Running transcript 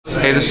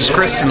Hey, this is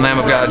Chris and Lamb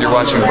of God. You're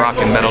watching Rock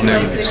and Metal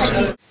News.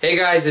 Hey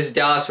guys, this is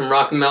Dallas from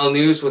Rock and Metal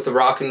News with the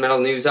Rock and Metal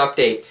News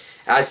update.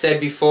 As said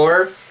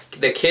before,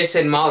 the Kiss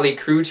and Motley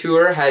Crüe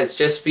tour has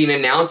just been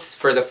announced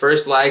for the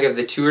first leg of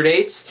the tour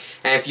dates.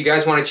 And if you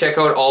guys want to check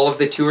out all of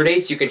the tour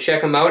dates, you can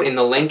check them out in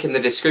the link in the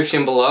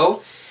description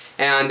below.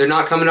 And they're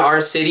not coming to our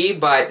city,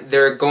 but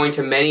they're going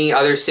to many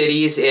other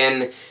cities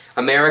in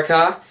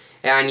America.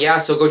 And yeah,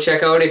 so go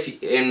check out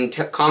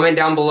and comment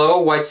down below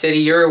what city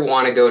you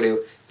want to go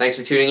to. Thanks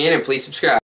for tuning in and please subscribe.